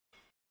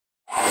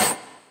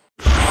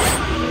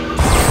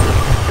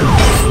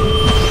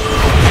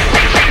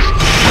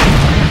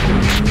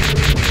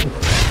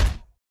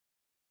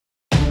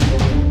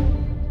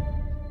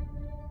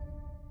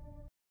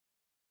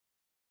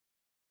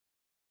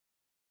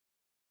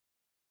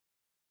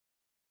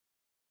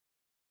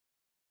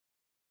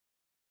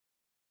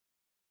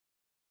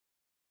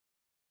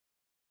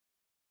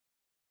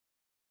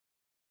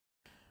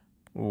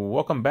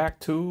Welcome back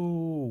to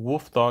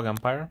Wolf Dog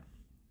Empire.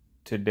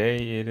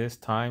 Today it is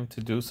time to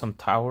do some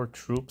tower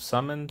troop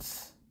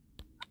summons.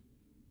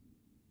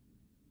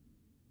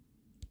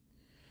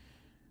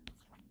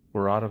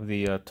 We're out of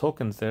the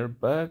tokens there,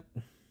 but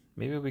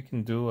maybe we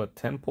can do a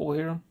 10 pull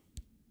here.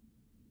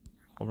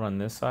 Over on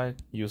this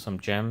side, use some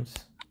gems.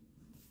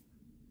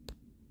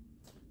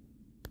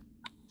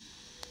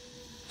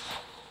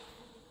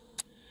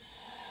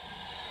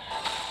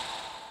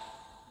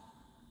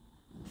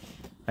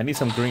 I need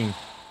some green.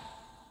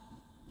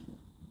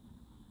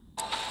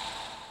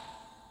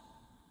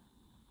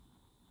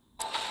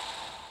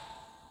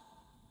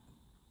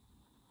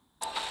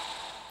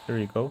 There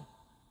you go.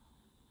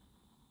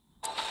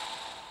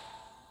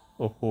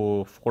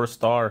 Oh,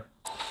 4-star.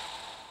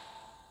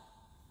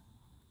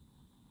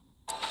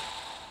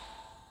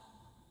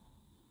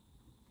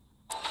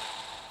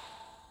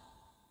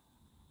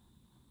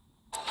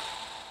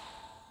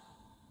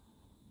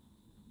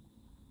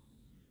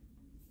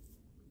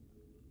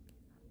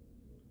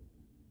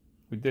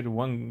 We did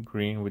one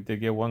green. We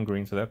did get one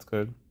green, so that's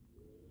good.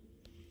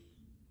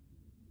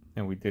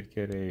 And we did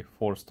get a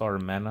 4-star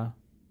mana.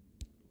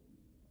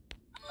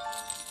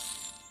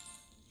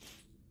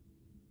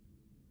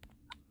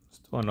 Let's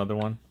do another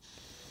one.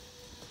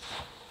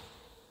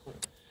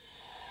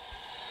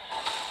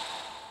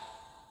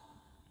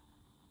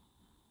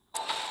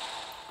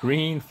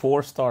 Green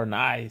 4-star,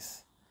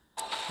 nice.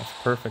 That's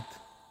perfect.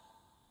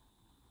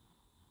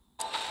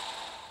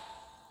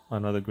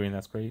 Another green,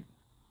 that's great.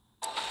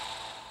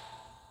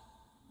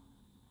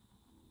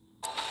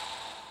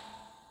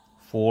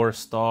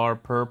 Four-star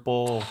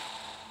purple.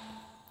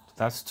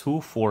 That's 2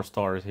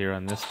 4-stars here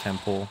on this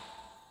temple.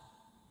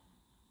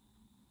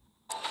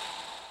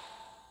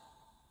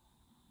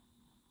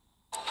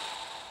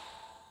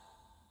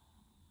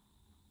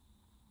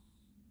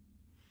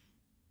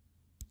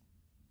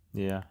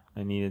 Yeah,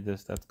 I needed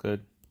this. That's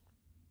good.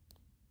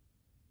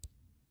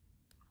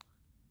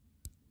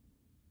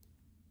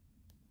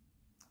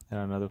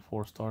 And another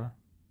 4-star.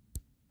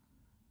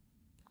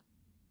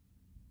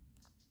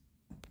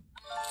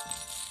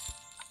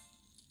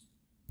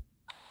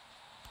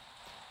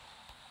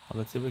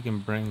 Let's see if we can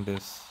bring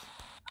this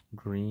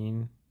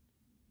green.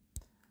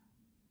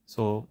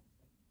 So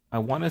I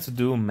wanted to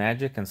do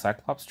magic and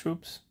Cyclops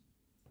troops.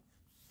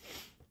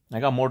 I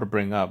got more to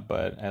bring up,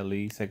 but at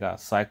least I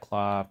got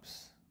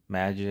Cyclops,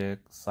 magic,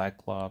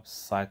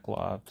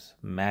 Cyclops,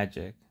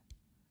 magic.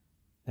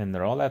 And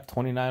they're all at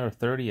 29 or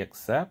 30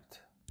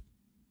 except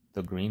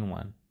the green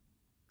one.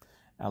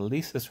 At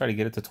least let's try to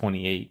get it to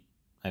 28.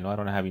 I know I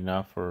don't have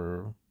enough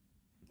for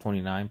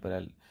 29,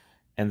 but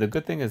and the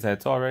good thing is that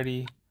it's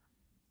already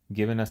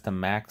giving us the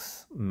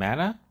max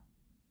mana.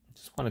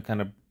 Just want to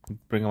kind of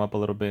bring them up a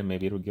little bit.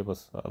 Maybe it'll give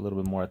us a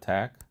little bit more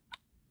attack.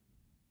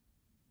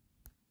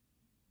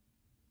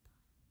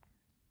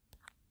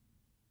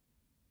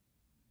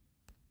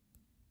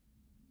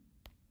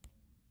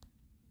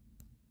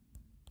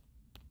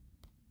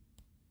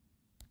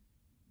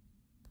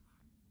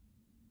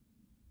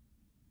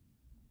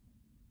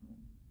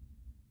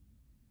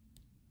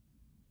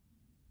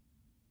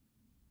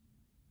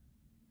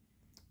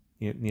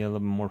 Need a little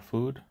bit more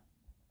food.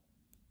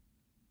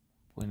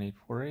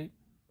 0.848.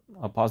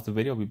 I'll pause the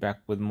video. I'll be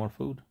back with more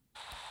food.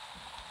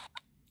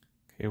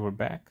 Okay, we're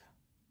back.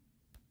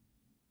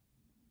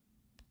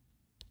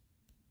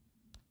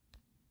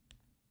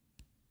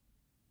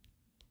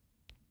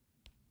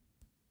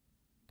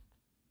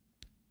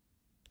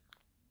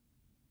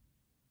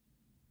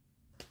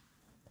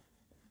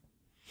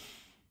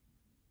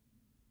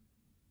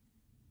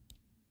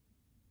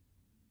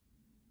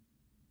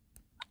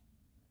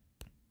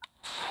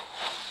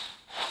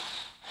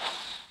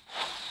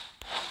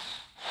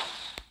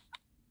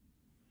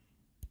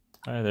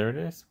 All right, there it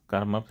is.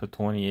 Got them up to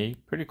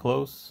 28. Pretty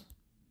close.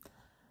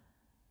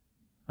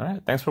 All right,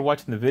 thanks for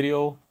watching the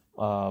video.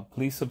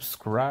 Please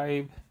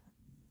subscribe.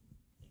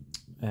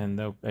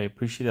 And I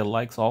appreciate the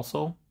likes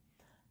also.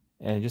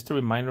 And just a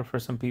reminder for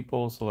some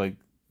people, so like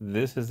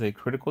this is a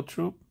critical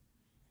troop.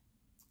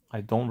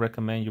 I don't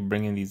recommend you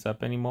bringing these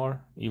up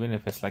anymore. Even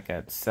if it's like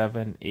at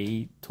 7,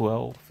 8,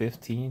 12,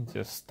 15,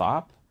 just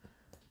stop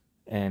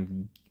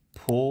and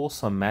pull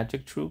some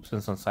magic troops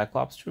and some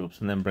Cyclops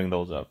troops and then bring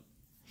those up.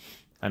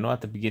 I know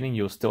at the beginning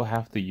you'll still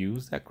have to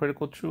use that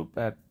critical troop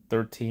at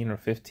 13 or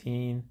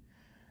 15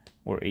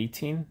 or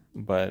 18,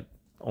 but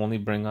only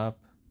bring up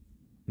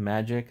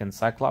magic and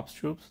Cyclops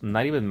troops.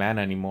 Not even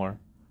mana anymore.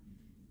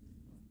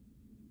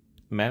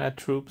 Mana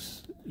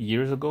troops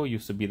years ago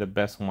used to be the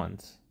best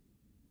ones.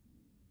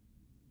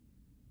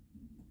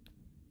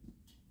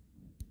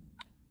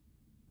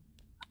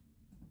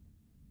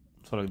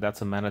 So like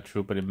that's a mana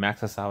troop, but it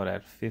maxes out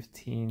at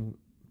 15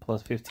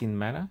 plus 15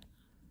 mana.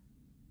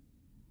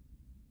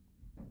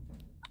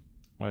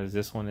 Whereas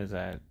this one is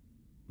at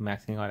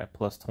maxing out at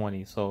plus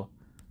 20. So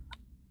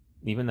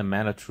even the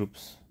mana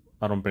troops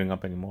I don't bring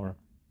up anymore.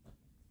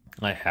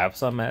 I have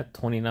some at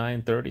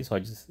 29, 30, so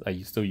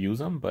I still use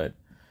them, but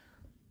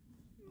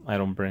I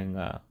don't bring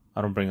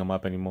them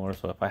up anymore.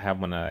 So if I have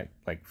one at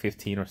like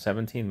 15 or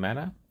 17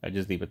 mana, I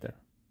just leave it there.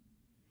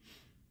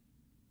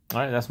 All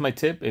right, that's my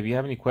tip. If you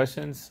have any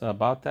questions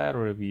about that,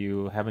 or if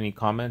you have any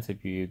comments,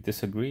 if you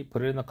disagree,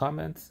 put it in the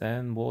comments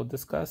and we'll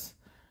discuss.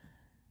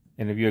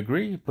 And if you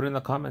agree, put it in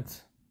the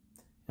comments.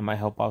 It might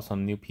help out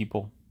some new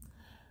people.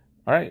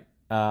 All right,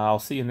 I'll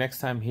see you next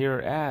time here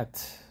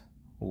at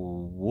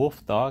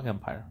Wolf Dog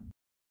Empire.